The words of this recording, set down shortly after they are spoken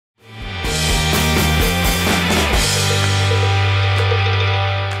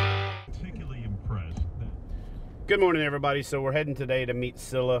Good morning, everybody. So we're heading today to meet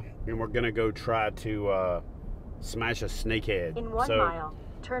Cilla, and we're gonna go try to smash a snakehead. In 1 mile,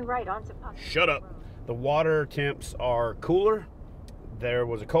 turn right onto Puck. Shut up. The water temps are cooler. There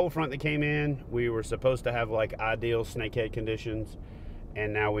was a cold front that came in. We were supposed to have like ideal snakehead conditions,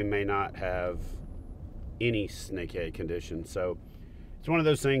 and now we may not have any snakehead conditions. So it's one of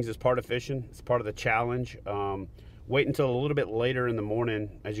those things. It's part of fishing. It's part of the challenge. Wait until a little bit later in the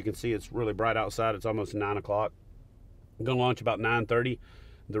morning. As you can see, it's really bright outside. It's almost 9 o'clock. I'm gonna launch about 9:30.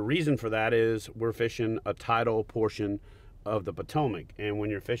 The reason for that is we're fishing a tidal portion of the Potomac, and when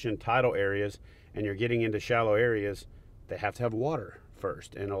you're fishing tidal areas and you're getting into shallow areas, they have to have water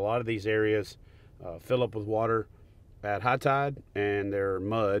first, and a lot of these areas fill up with water at high tide, and they're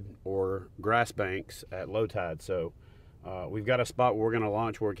mud or grass banks at low tide. So we've got a spot where we're gonna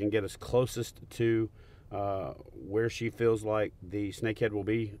launch where it can get us closest to where she feels like the snakehead will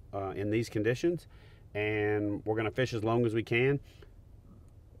be in these conditions, and we're gonna fish as long as we can.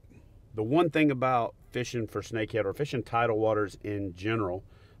 The one thing about fishing for snakehead or fishing tidal waters in general,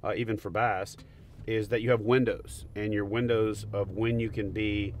 even for bass, is that you have windows, and your windows of when you can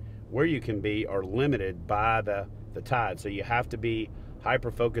be, where you can be, are limited by the tide. So you have to be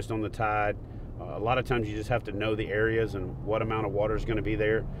hyper focused on the tide. A lot of times you just have to know the areas and what amount of water is going to be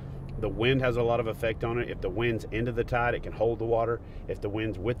there. The wind has a lot of effect on it. If the wind's into the tide, it can hold the water. If the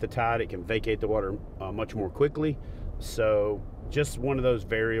wind's with the tide, it can vacate the water much more quickly. So just one of those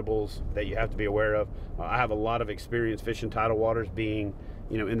variables that you have to be aware of. I have a lot of experience fishing tidal waters, being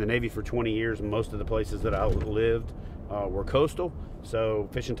in the Navy for 20 years. Most of the places that I lived were coastal, so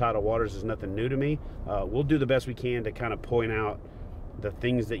fishing tidal waters is nothing new to me. We'll do the best we can to kind of point out the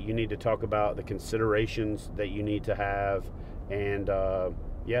things that you need to talk about, the considerations that you need to have, and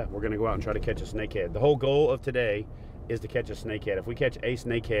yeah, we're gonna go out and try to catch a snakehead. The whole goal of today is to catch a snakehead. If we catch a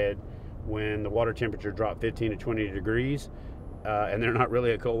snakehead when the water temperature drops 15 to 20 degrees and they're not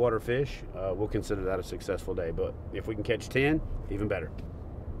really a cold water fish, we'll consider that a successful day. But if we can catch 10, even better.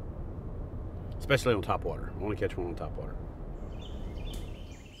 Especially on top water. I want to catch one on top water.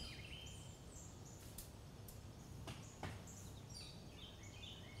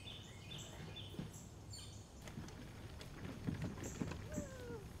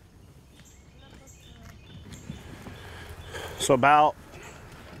 So about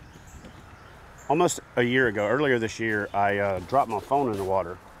almost a year ago, earlier this year, I dropped my phone in the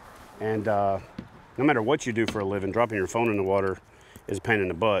water. And no matter what you do for a living, dropping your phone in the water is a pain in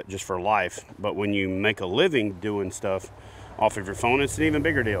the butt just for life. But when you make a living doing stuff off of your phone, it's an even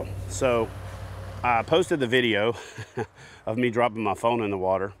bigger deal. So I posted the video of me dropping my phone in the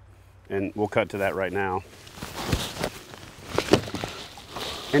water, and we'll cut to that right now.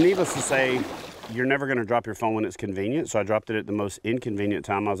 And needless to say, you're never going to drop your phone when it's convenient. So I dropped it at the most inconvenient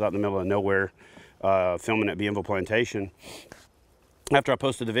time. I was out in the middle of nowhere filming at Bienville Plantation. After I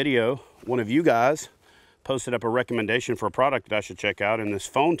posted the video, one of you guys posted up a recommendation for a product that I should check out, and this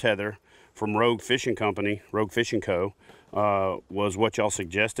phone tether from Rogue Fishing Company, Rogue Fishing Co., was what y'all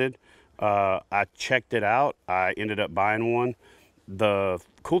suggested. I checked it out. I ended up buying one. The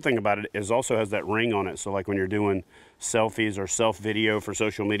cool thing about it is also has that ring on it. So like when you're doing selfies or self-video for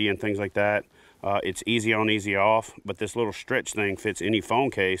social media and things like that, it's easy on, easy off, but this little stretch thing fits any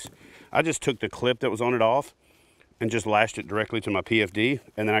phone case. I just took the clip that was on it off and just lashed it directly to my PFD,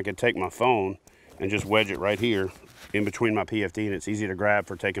 and then I could take my phone and just wedge it right here in between my PFD, and it's easy to grab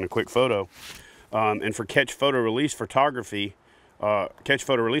for taking a quick photo. And for catch photo release photography, catch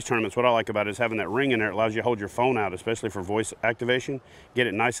photo release tournaments, what I like about it is having that ring in there. It allows you to hold your phone out, especially for voice activation. Get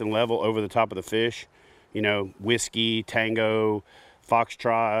it nice and level over the top of the fish. Whiskey, tango,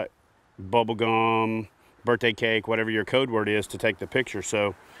 foxtrot, bubblegum, birthday cake, whatever your code word is to take the picture.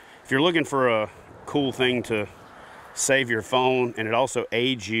 So if you're looking for a cool thing to save your phone, and it also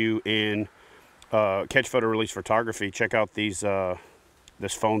aids you in catch photo release photography, check out these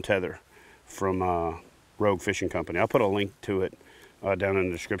this phone tether from Rogue Fishing Company. I'll put a link to it down in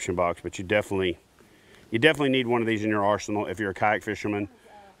the description box, but you definitely need one of these in your arsenal if you're a kayak fisherman,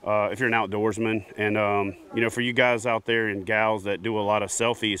 if you're an outdoorsman. And for you guys out there and gals that do a lot of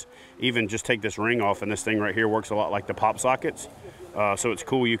selfies, even just take this ring off, and this thing right here works a lot like the pop sockets. So it's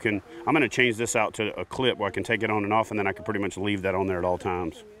cool. I'm going to change this out to a clip where I can take it on and off, and then I can pretty much leave that on there at all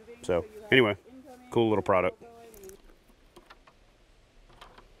times. So anyway, cool little product.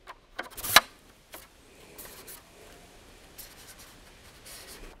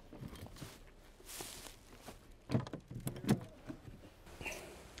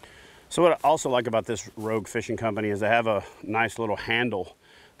 So what I also like about this Rogue Fishing Company is they have a nice little handle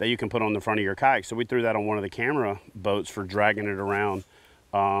that you can put on the front of your kayak. So we threw that on one of the camera boats for dragging it around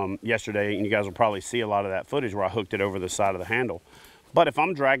yesterday, and you guys will probably see a lot of that footage where I hooked it over the side of the handle. But if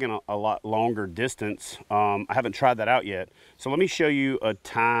I'm dragging a lot longer distance, I haven't tried that out yet. So let me show you a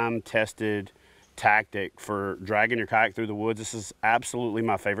time-tested tactic for dragging your kayak through the woods. This is absolutely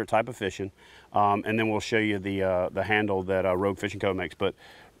my favorite type of fishing. And then we'll show you the handle that Rogue Fishing Co. makes. But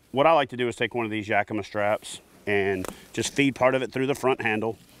what I like to do is take one of these Yakima straps and just feed part of it through the front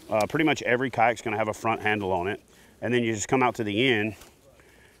handle. Pretty much every kayak's gonna have a front handle on it. And then you just come out to the end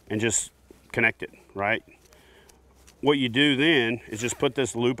and just connect it, right? What you do then is just put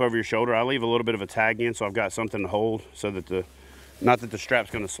this loop over your shoulder. I leave a little bit of a tag in so I've got something to hold so that not that the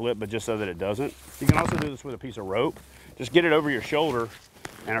strap's gonna slip, but just so that it doesn't. You can also do this with a piece of rope. Just get it over your shoulder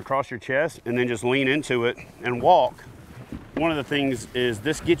and across your chest, and then just lean into it and walk. One of the things is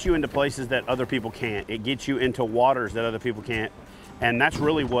this gets you into places that other people can't. It gets you into waters that other people can't. And that's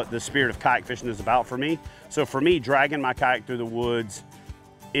really what the spirit of kayak fishing is about for me. So for me, dragging my kayak through the woods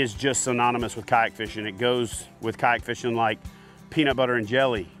is just synonymous with kayak fishing. It goes with kayak fishing like peanut butter and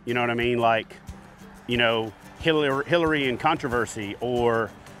jelly, you know what I mean? Like, you know, Hillary and controversy,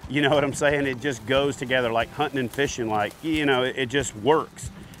 or, you know what I'm saying? It just goes together like hunting and fishing, like, you know, it just works.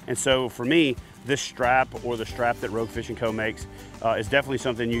 And so for me, this strap, or the strap that Rogue Fishing Co. makes, is definitely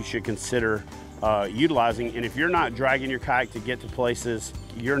something you should consider utilizing. And if you're not dragging your kayak to get to places,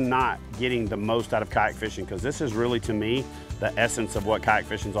 you're not getting the most out of kayak fishing, because this is really, to me, the essence of what kayak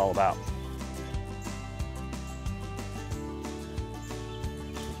fishing is all about.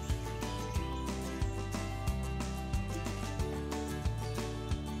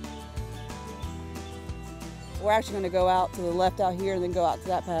 We're actually going to go out to the left out here and then go out to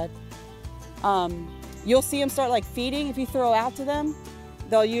that pad. You'll see them start like feeding. If you throw out to them,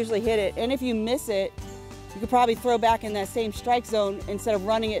 they'll usually hit it. And if you miss it, you could probably throw back in that same strike zone. Instead of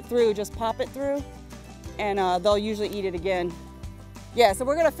running it through, just pop it through, and they'll usually eat it again. Yeah, so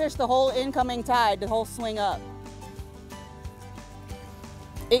we're gonna fish the whole incoming tide, the whole swing up.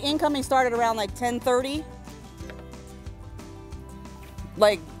 Incoming started around like 10:30,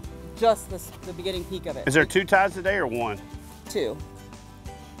 like just the beginning peak of it. Is there 2 tides today or 1? 2.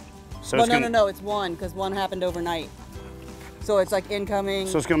 So well, no, it's 1, because 1 happened overnight. So it's like incoming.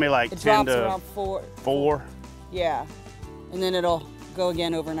 So it's gonna be like it 10 drops to around 4. Yeah, and then it'll go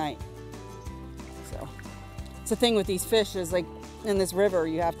again overnight. So it's the thing with these fish is, like, in this river,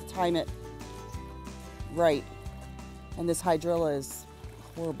 you have to time it right. And this hydrilla is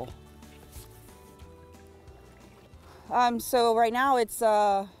horrible. So right now it's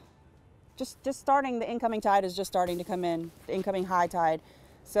just starting. The incoming tide is just starting to come in, the incoming high tide.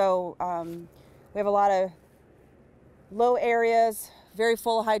 So we have a lot of low areas, very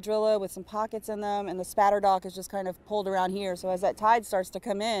full hydrilla with some pockets in them, and the spatter dock is just kind of pulled around here. So as that tide starts to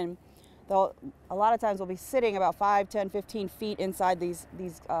come in, a lot of times we'll be sitting about 5, 10, 15 feet inside these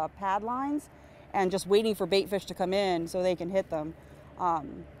pad lines and just waiting for bait fish to come in so they can hit them.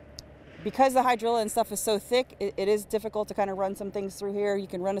 Because the hydrilla and stuff is so thick, it is difficult to kind of run some things through here. You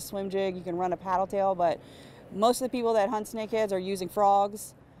can run a swim jig, you can run a paddle tail, but most of the people that hunt snakeheads are using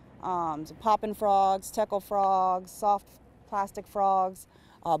frogs, so poppin' frogs, teckle frogs, soft plastic frogs,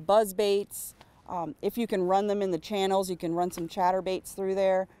 buzz baits. If you can run them in the channels, you can run some chatter baits through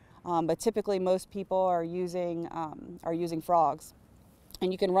there. But typically most people are using frogs,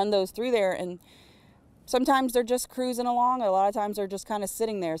 and you can run those through there, and sometimes they're just cruising along. A lot of times they're just kind of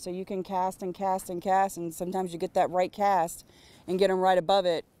sitting there, so you can cast and cast and cast, and sometimes you get that right cast and get them right above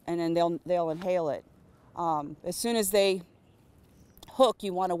it, and then they'll inhale it. As soon as they hook,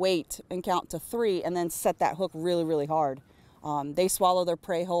 you want to wait and count to 3 and then set that hook really, really hard. They swallow their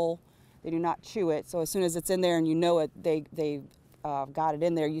prey whole. They do not chew it, so as soon as it's in there and you know it, they got it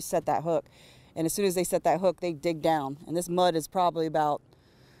in there, you set that hook. And as soon as they set that hook, they dig down. And this mud is probably about,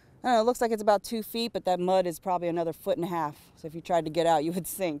 I don't know, it looks like it's about 2 feet, but that mud is probably another 1.5 feet. So if you tried to get out, you would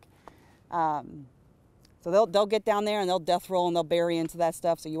sink. So they'll get down there and they'll death roll and they'll bury into that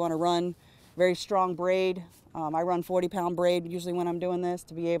stuff. So you want to run very strong braid. I run 40-pound braid usually when I'm doing this,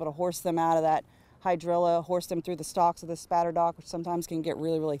 to be able to horse them out of that hydrilla, horse them through the stalks of the spatter dock, which sometimes can get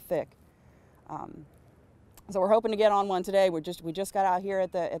really, really thick. So we're hoping to get on one today. We just got out here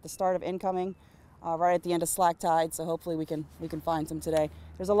at the start of incoming, right at the end of slack tide. So hopefully we can find some today.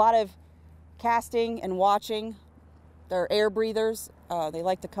 There's a lot of casting and watching. They're air breathers. They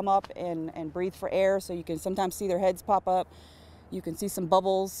like to come up and breathe for air. So you can sometimes see their heads pop up. You can see some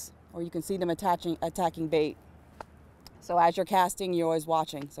bubbles, or you can see them attacking bait. So as you're casting, you're always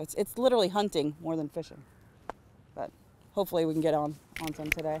watching. So it's literally hunting more than fishing. But hopefully we can get on some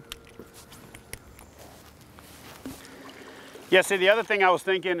today. Yeah, see, the other thing I was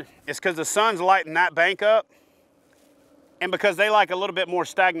thinking is because the sun's lighting that bank up, And because they like a little bit more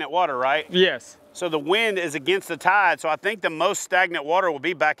stagnant water, right? Yes. So the wind is against the tide, so I think the most stagnant water will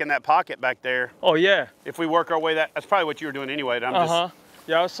be back in that pocket back there. Oh, yeah. If we work our way that's probably what you were doing anyway. Yeah,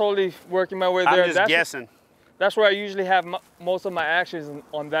 I was slowly working my way there. I'm just guessing. That's where I usually have most of my actions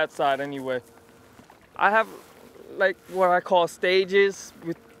on that side anyway. I have like what I call stages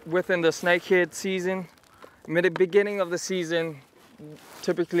within the snakehead season. At the beginning of the season,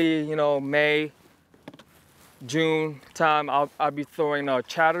 typically, you know, May, June time, I'll be throwing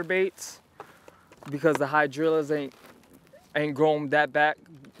chatterbaits because the hydrillas ain't grown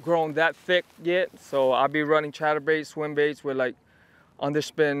that thick yet. So I'll be running chatterbaits, swim baits with like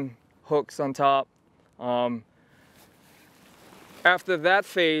underspin hooks on top. After that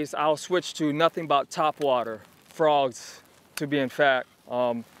phase, I'll switch to nothing but topwater frogs, to be in fact.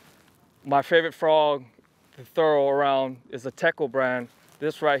 My favorite frog to throw around is the Teco brand.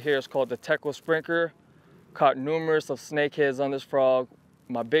 This right here is called the Teco Sprinkler. Caught numerous of snakeheads on this frog.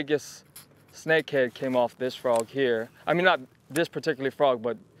 My biggest snakehead came off this frog here. I mean, not this particular frog,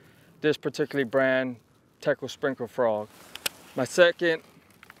 but this particular brand, Teco Sprinkler frog. My second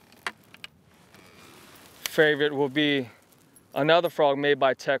favorite will be another frog made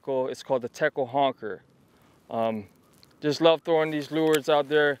by Teco. It's called the Teco Honker. Just love throwing these lures out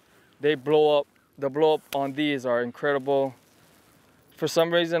there. They blow up. The blow up on these are incredible. For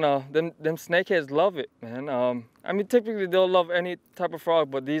some reason, them snakeheads love it, man. I mean, typically they'll love any type of frog,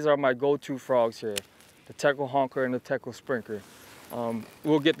 but these are my go-to frogs here. The Teco Honker and the Teco Sprinkler.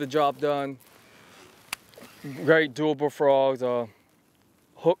 We'll get the job done. Great doable frogs.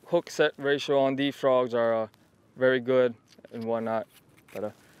 Hook set ratio on these frogs are very good and whatnot.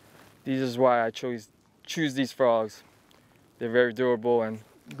 But this is why I choose these frogs. They're very durable and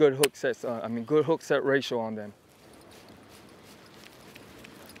good hook sets. Good hook set ratio on them.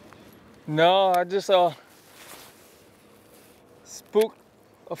 No, I just spooked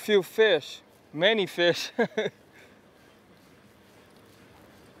a few fish, many fish.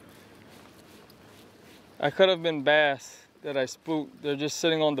 I could have been bass that I spooked. They're just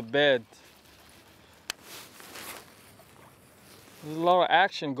sitting on the bed. There's a lot of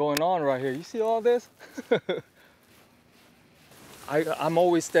action going on right here. You see all this? I'm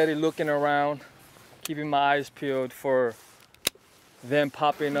always steady looking around, keeping my eyes peeled for them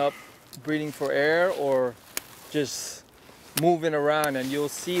popping up, breathing for air, or just moving around, and you'll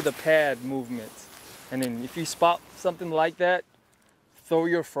see the pad movements. And then if you spot something like that, throw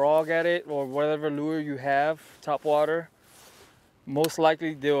your frog at it or whatever lure you have, topwater. Most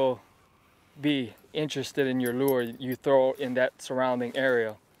likely they'll be interested in your lure you throw in that surrounding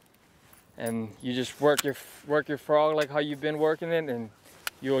area. And you just work your frog like how you've been working it, and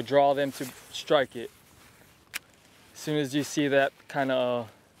you'll draw them to strike it. As soon as you see that kind of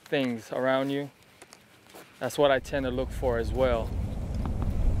things around you, that's what I tend to look for as well.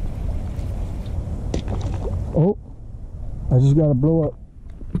 Oh, I just got to blow up.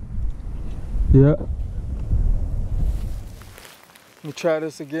 Yeah. Let me try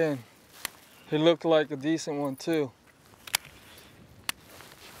this again. It looked like a decent one too.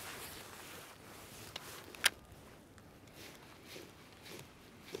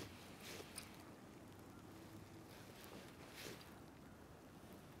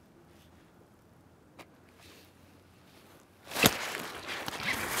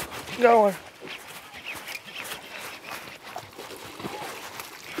 Going.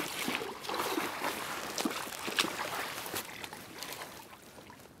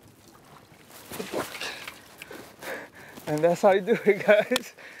 And that's how you do it,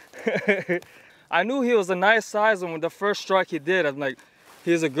 guys. I knew he was a nice size, and when the first strike he did, I'm like,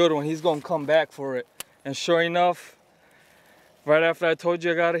 he's a good one. He's gonna come back for it. And sure enough, right after I told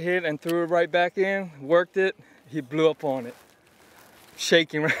you I got a hit and threw it right back in, worked it, he blew up on it.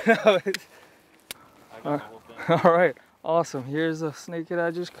 Shaking right now. All right, awesome. Here's a snakehead I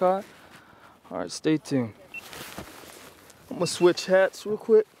just caught. All right, stay tuned. I'm gonna switch hats real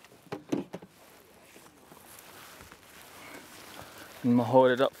quick. I'm gonna hold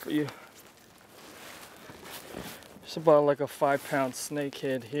it up for you. It's about like a 5-pound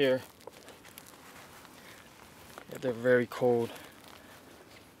snakehead here. Yeah, they're very cold.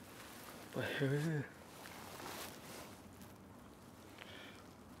 But here it is.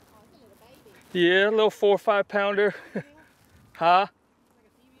 Yeah, a little 4 or 5 pounder. Huh?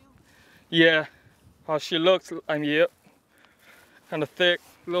 Yeah. How she looks, yep. Kind of thick,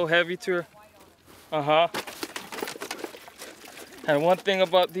 a little heavy to her. Uh-huh. And one thing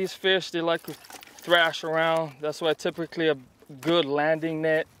about these fish, they like to thrash around. That's why typically a good landing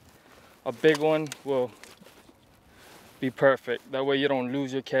net, a big one, will be perfect. That way you don't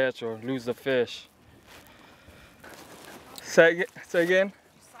lose your catch or lose the fish. Say again?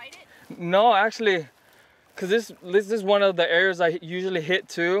 Sight it? No, actually, because this is one of the areas I usually hit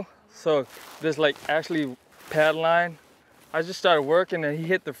too. So there's like actually pad line. I just started working and he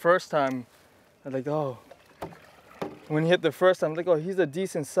hit the first time. I was like, oh. When he hit the first time, I'm like, oh, he's a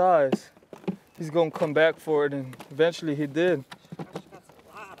decent size. He's gonna come back for it, and eventually he did.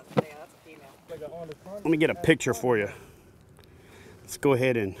 Let me get a picture for you. Let's go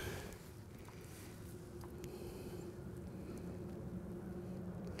ahead and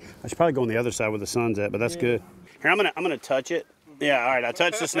I should probably go on the other side where the sun's at, but that's good. Here, I'm gonna touch it. Yeah, all right, I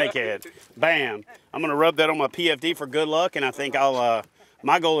touched the snakehead. Bam. I'm gonna rub that on my PFD for good luck, and I think I'll,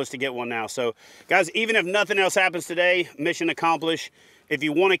 my goal is to get one now. So, guys, even if nothing else happens today, mission accomplished. If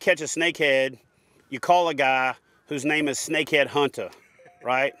you wanna catch a snakehead, you call a guy whose name is Snakehead Huntah,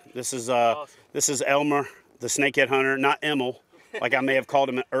 right? This is Elmer, the snakehead hunter, not Emil, like I may have called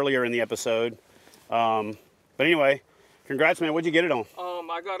him earlier in the episode. But anyway, congrats, man. What'd you get it on?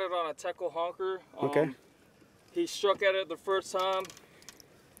 I got it on a tackle honker. Okay. He struck at it the first time.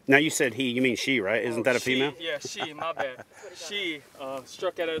 Now you said he, you mean she, right? Isn't that a female? Yeah, she, my bad. She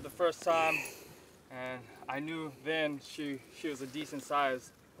struck at it the first time, and I knew then she was a decent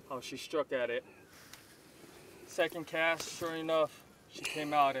size how she struck at it. Second cast, sure enough, she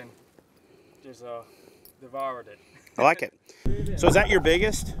came out and just devoured it. I like it. So is that your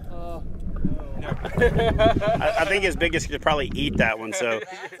biggest? No. I think his biggest could probably eat that one. So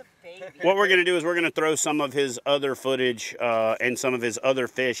what we're going to do is we're going to throw some of his other footage and some of his other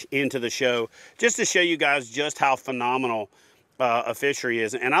fish into the show just to show you guys just how phenomenal a fishery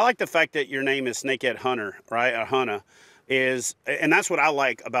is. And I like the fact that your name is Snakehead Hunter, right? Huntah is, and that's what I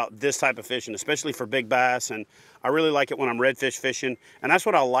like about this type of fishing, especially for big bass. And I really like it when I'm redfish fishing. And that's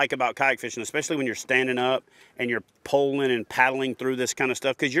what I like about kayak fishing, especially when you're standing up and you're poling and paddling through this kind of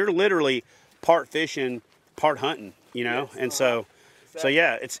stuff, because you're literally part fishing, part hunting, you know? Yes, and so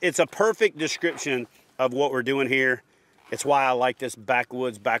yeah, it's a perfect description of what we're doing here. It's why I like this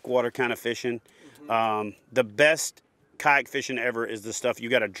backwoods, backwater kind of fishing. The best kayak fishing ever is the stuff you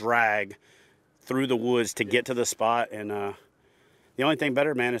got to drag through the woods to get to the spot. And the only thing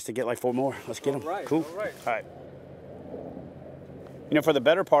better, man, is to get like 4 more. Let's get them. Right, cool. All right. You know, for the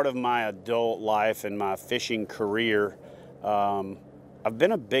better part of my adult life and my fishing career, I've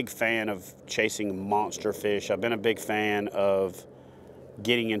been a big fan of chasing monster fish. I've been a big fan of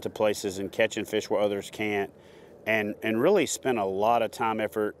getting into places and catching fish where others can't, and really spent a lot of time,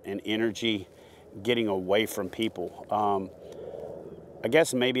 effort, and energy getting away from people. I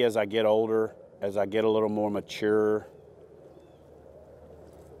guess maybe as I get older, as I get a little more mature,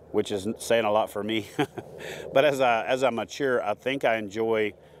 which is saying a lot for me, but as I mature, I think I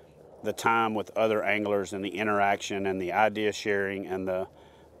enjoy the time with other anglers and the interaction and the idea sharing and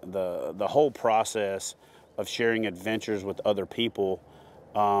the whole process of sharing adventures with other people,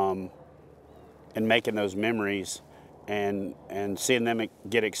 and making those memories and seeing them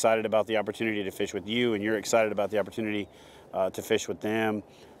get excited about the opportunity to fish with you, and you're excited about the opportunity to fish with them,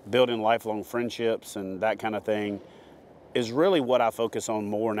 building lifelong friendships and that kind of thing is really what I focus on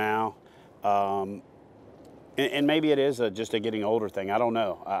more now. And maybe it is just a getting older thing. I don't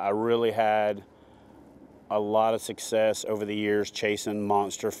know. I really had a lot of success over the years chasing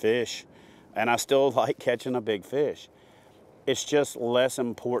monster fish, and I still like catching a big fish. It's just less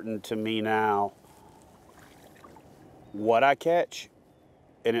important to me now what I catch,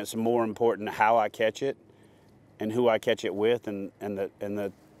 and it's more important how I catch it and who I catch it with, and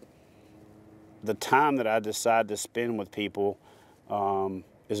the time that I decide to spend with people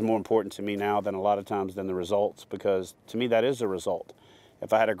is more important to me now than a lot of times than the results, because to me that is the result.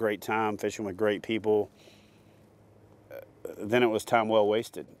 If I had a great time fishing with great people, then it was time well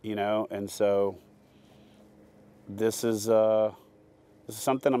wasted, you know. And so this is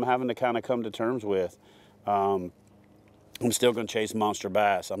something I'm having to kind of come to terms with. I'm still going to chase monster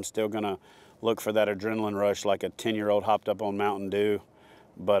bass. I'm still going to look for that adrenaline rush like a 10-year-old hopped up on Mountain Dew.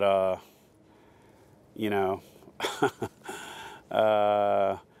 But, you know,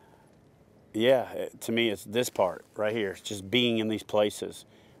 yeah, to me it's this part right here. It's just being in these places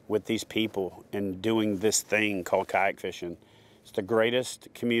with these people and doing this thing called kayak fishing. It's the greatest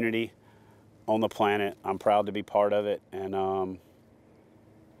community on the planet. I'm proud to be part of it, and I'm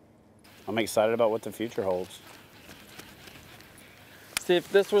excited about what the future holds. See,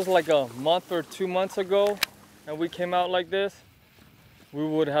 if this was like a month or 2 months ago and we came out like this, we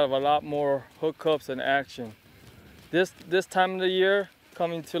would have a lot more hookups and action. This time of the year,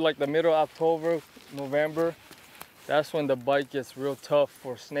 coming to like the middle of October, November, that's when the bite gets real tough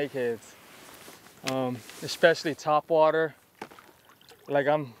for snakeheads, especially topwater. Like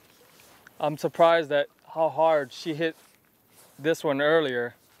I'm surprised at how hard she hit this one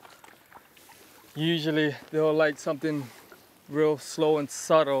earlier. Usually they'll like something real slow and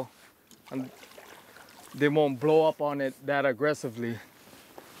subtle, and they won't blow up on it that aggressively.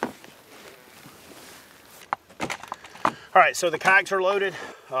 All right, so the kayaks are loaded.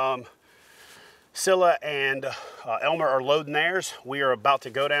 Cilla and Elmer are loading theirs. We are about to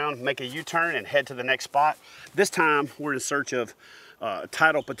go down, make a U-turn, and head to the next spot. This time, we're in search of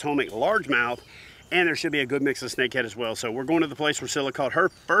tidal Potomac largemouth, and there should be a good mix of snakehead as well. So we're going to the place where Cilla caught her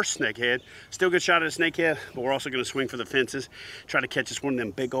first snakehead. Still good shot at a snakehead, but we're also going to swing for the fences, try to catch us one of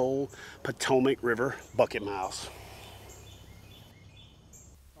them big old Potomac River bucket mouths.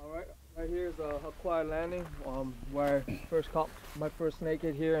 Right here is Huntah landing, where I first caught my first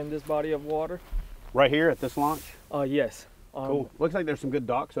snakehead here in this body of water. Right here at this launch? Yes. Cool. Looks like there's some good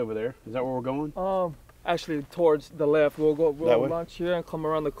docks over there. Is that where we're going? Actually, towards the left. We'll launch here and come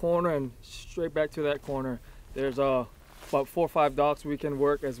around the corner and straight back to that corner. There's about 4 or 5 docks we can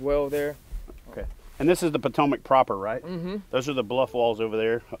work as well there. Okay. And this is the Potomac proper, right? Mm-hmm. Those are the bluff walls over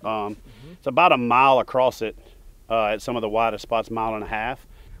there. It's about a mile across it at some of the widest spots, 1.5 miles.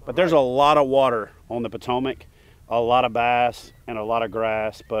 But there's a lot of water on the Potomac, a lot of bass and a lot of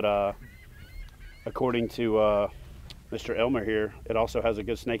grass. But according to Mr. Elmer here, it also has a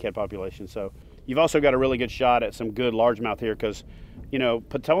good snakehead population. So you've also got a really good shot at some good largemouth here, because, you know,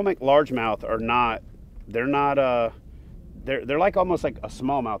 Potomac largemouth are not, they're like almost like a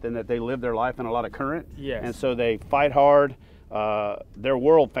smallmouth in that they live their life in a lot of current. Yes. And so they fight hard. They're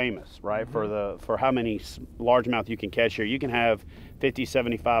world famous, right? Mm-hmm. For how many largemouth you can catch here. You can have 50,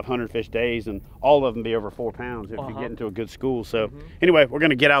 75, 100 fish days, and all of them be over 4 pounds if you get into a good school. So anyway, we're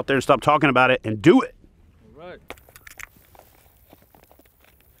going to get out there and stop talking about it and do it. All right.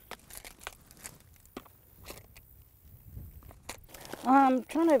 I'm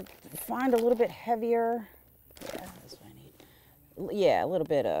trying to find a little bit heavier. Yeah, that's what I need. Yeah, a little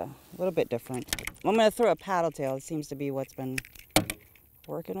bit different. I'm gonna throw a paddle tail. It seems to be what's been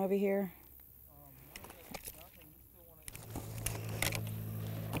working over here.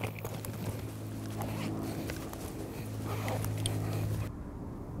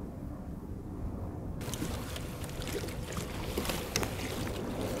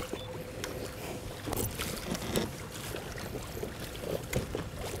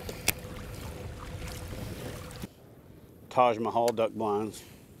 Taj Mahal duck blinds.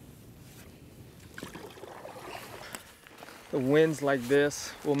 The winds like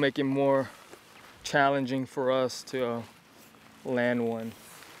this will make it more challenging for us to land one.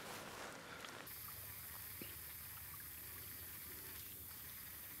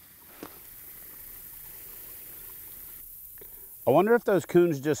 I wonder if those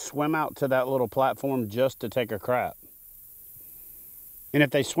coons just swim out to that little platform just to take a crap. And if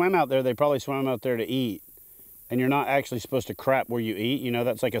they swim out there, they probably swim out there to eat. And you're not actually supposed to crap where you eat. You know,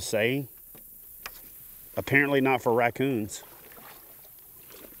 that's like a saying. Apparently not for raccoons.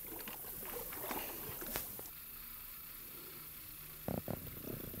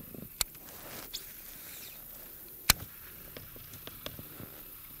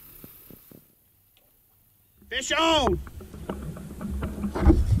 Fish on!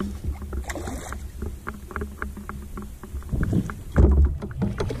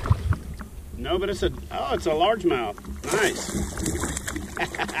 No, but it's a largemouth. Nice.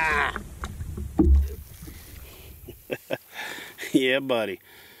 Yeah, buddy.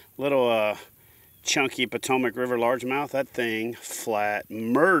 Little chunky Potomac River largemouth. That thing flat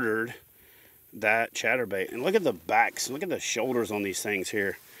murdered that chatterbait. And look at the backs. Look at the shoulders on these things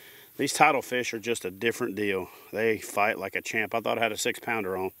here. These tidal fish are just a different deal. They fight like a champ. I thought I had a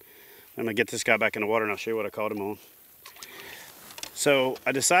 6-pounder on. I'm gonna get this guy back in the water and I'll show you what I caught him on. So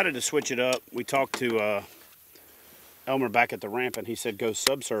I decided to switch it up. We talked to Elmer back at the ramp and he said go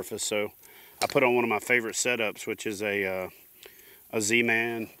subsurface. So I put on one of my favorite setups, which is a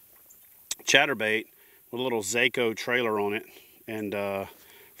Z-Man chatterbait with a little Zaco trailer on it, and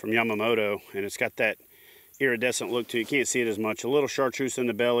from Yamamoto, and it's got that iridescent look to it. You can't see it as much. A little chartreuse in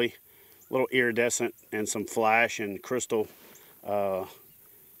the belly, a little iridescent, and some flash and crystal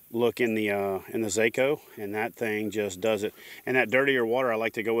look in the Zaco, and that thing just does it. And that dirtier water, I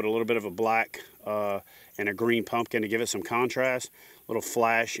like to go with a little bit of a black and a green pumpkin to give it some contrast. A little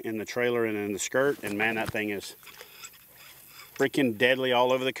flash in the trailer and in the skirt, and man, that thing is freaking deadly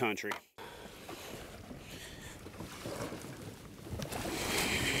all over the country.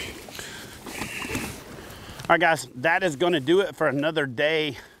 All right, guys, that is going to do it for another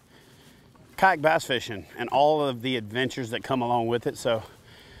day kayak bass fishing and all of the adventures that come along with it. So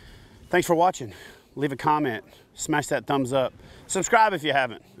thanks for watching. Leave a comment, smash that thumbs up, subscribe if you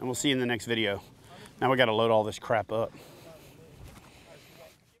haven't, and we'll see you in the next video. Now we got to load all this crap up.